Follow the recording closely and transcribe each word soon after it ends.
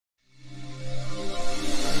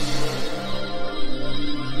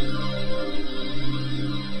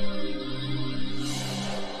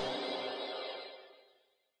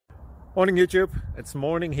Morning YouTube, it's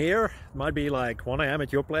morning here. It might be like 1 a.m.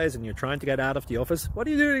 at your place and you're trying to get out of the office. What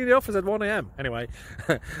are you doing in the office at 1 a.m? Anyway,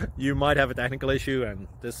 you might have a technical issue and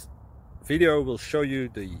this video will show you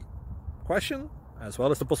the question as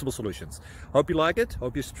well as the possible solutions. Hope you like it,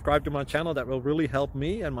 hope you subscribe to my channel. That will really help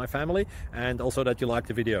me and my family, and also that you like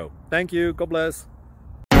the video. Thank you, God bless.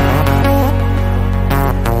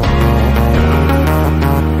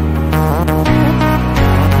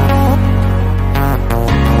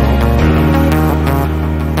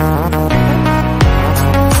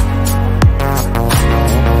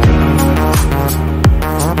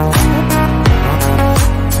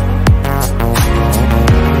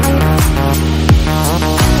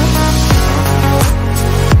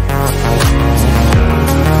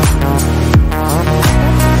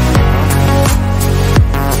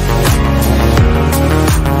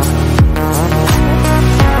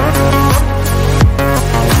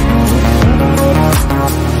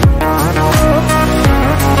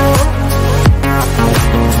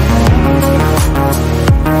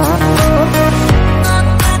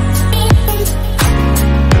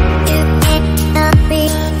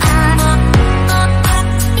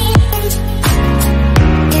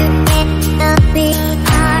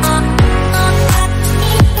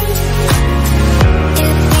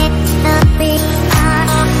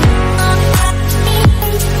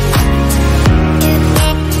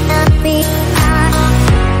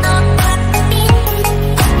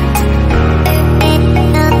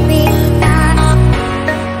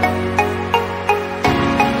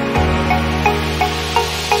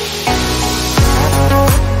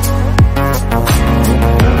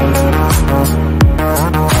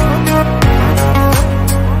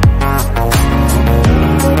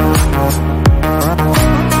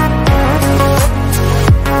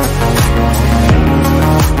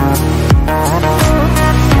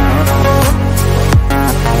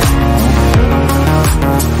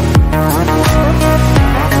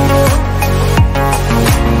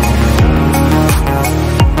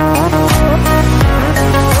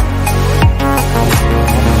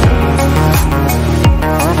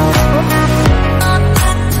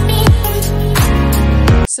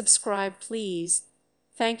 Subscribe, please.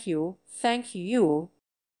 Thank you. Thank you.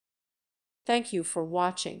 Thank you for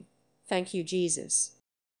watching. Thank you, Jesus.